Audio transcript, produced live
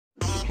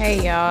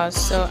Hey y'all,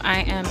 so I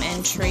am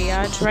in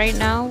triage right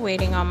now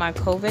waiting on my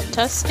COVID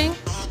testing,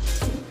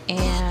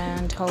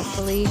 and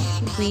hopefully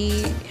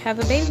we have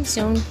a baby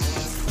soon.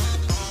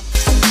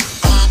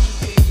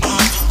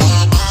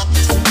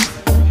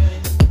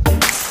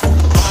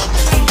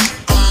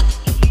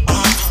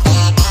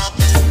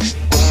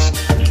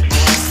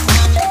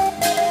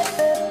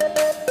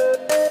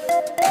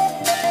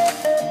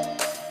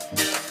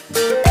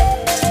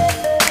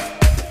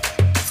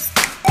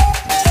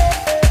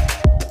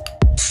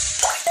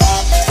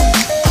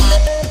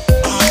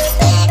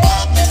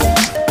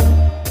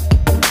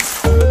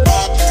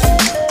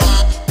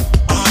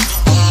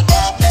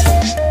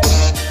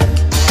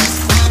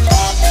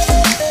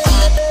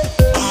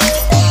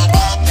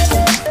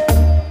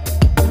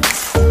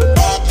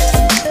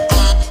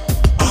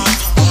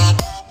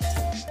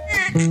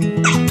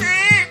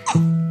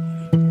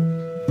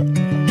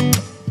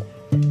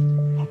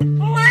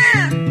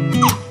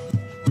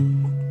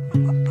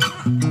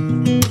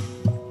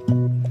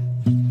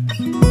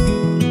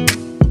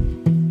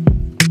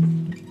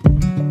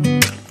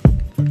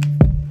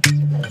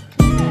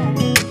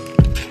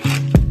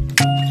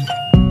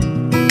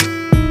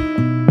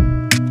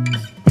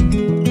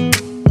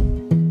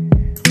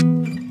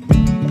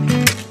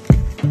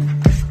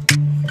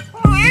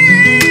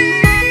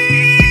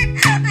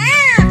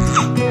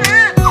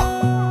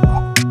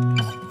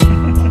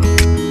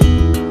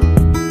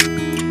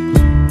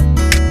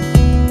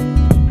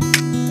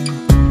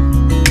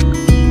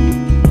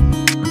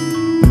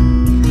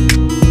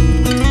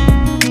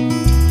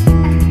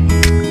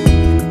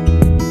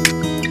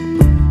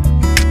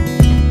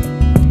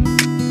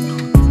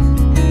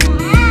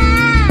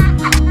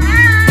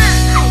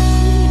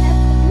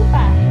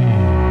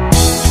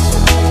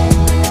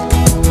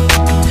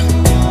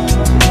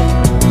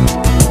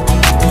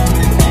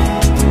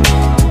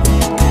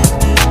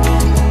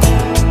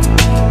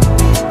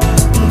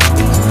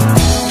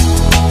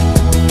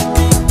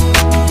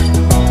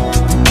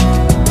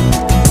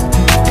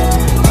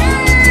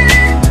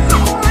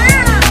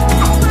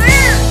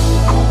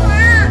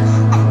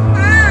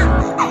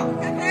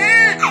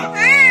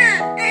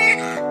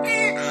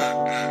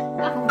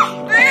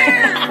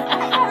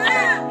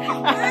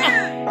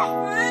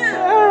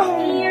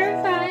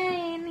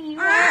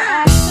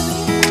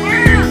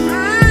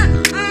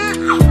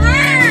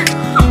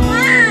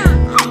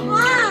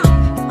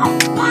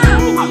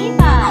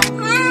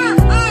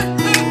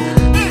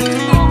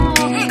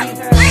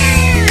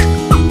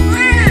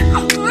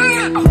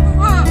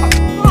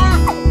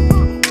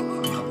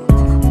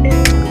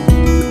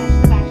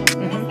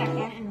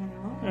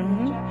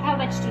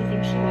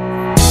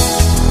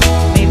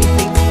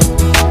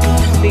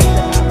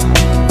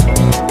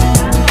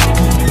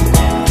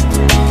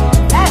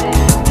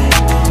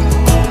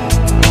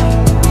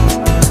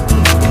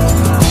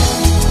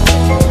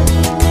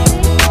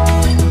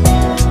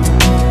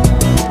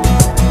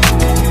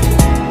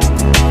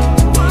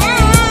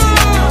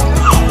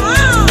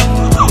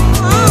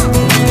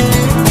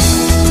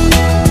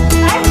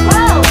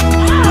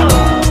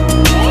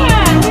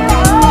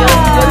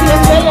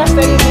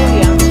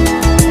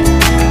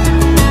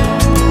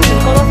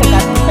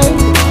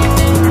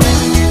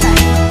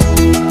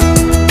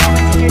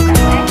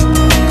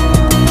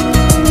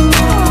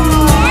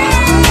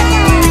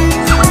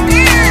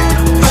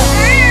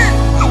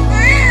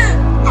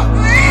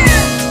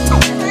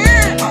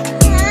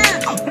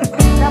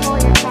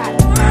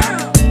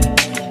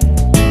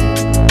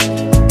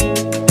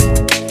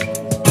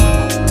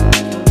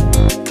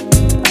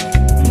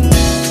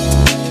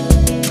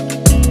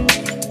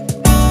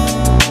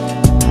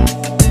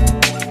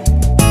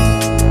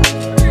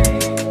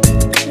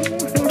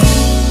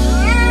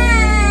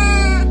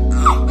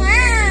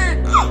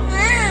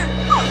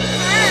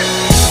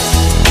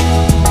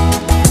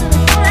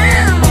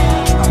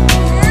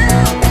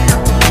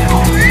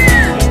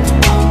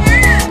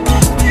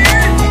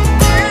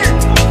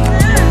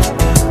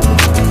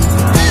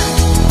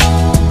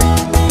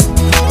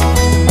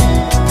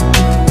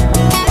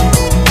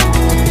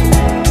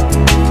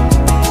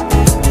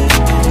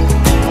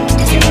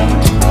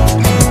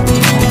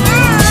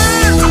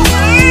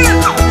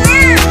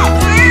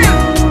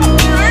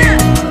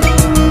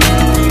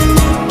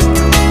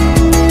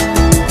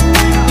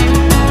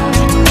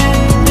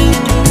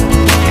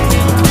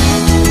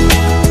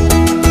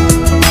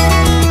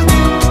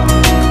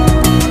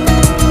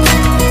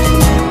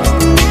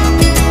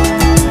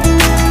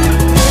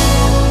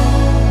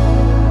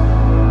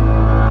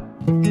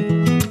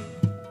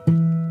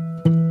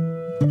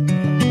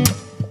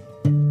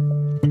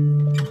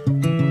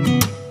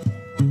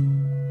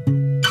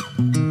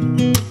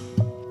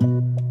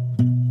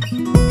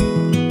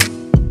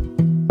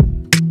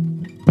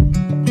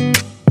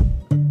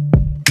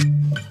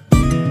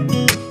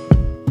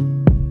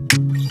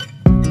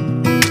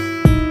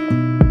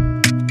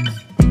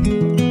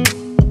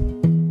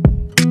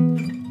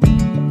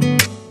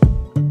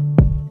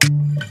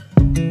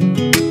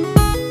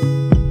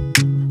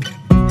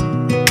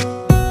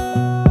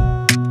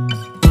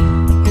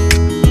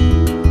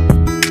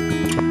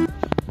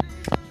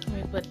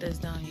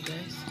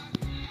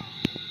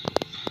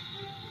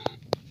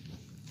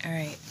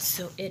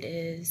 So it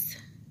is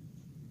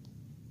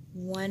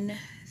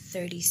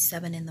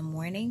 1:37 in the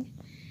morning,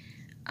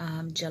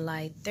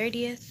 July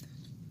 30th.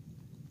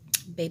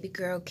 Baby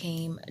girl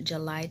came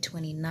July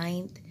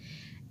 29th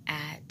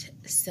at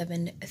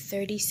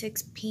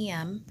 7:36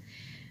 p.m.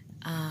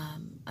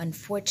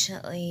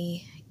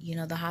 Unfortunately,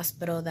 the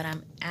hospital that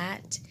I'm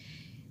at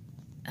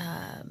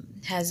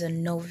has a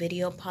no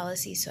video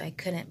policy, so I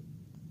couldn't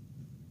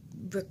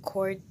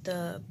record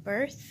the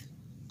birth.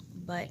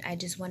 But I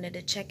just wanted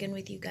to check in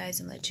with you guys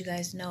and let you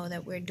guys know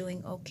that we're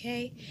doing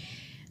okay.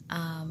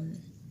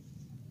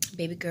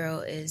 Baby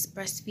girl is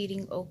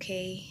breastfeeding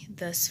okay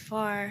thus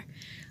far.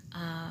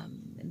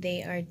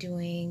 They are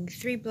doing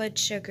 3 blood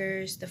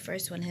sugars. The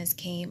first one has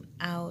came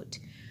out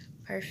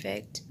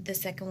perfect. The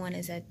second one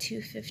is at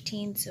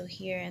 2:15. So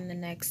here in the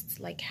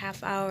next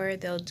half hour,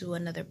 they'll do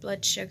another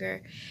blood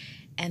sugar,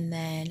 and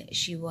then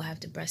she will have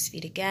to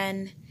breastfeed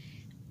again.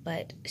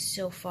 But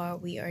so far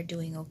we are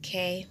doing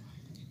okay.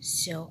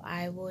 So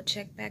I will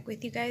check back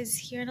with you guys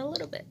here in a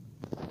little bit.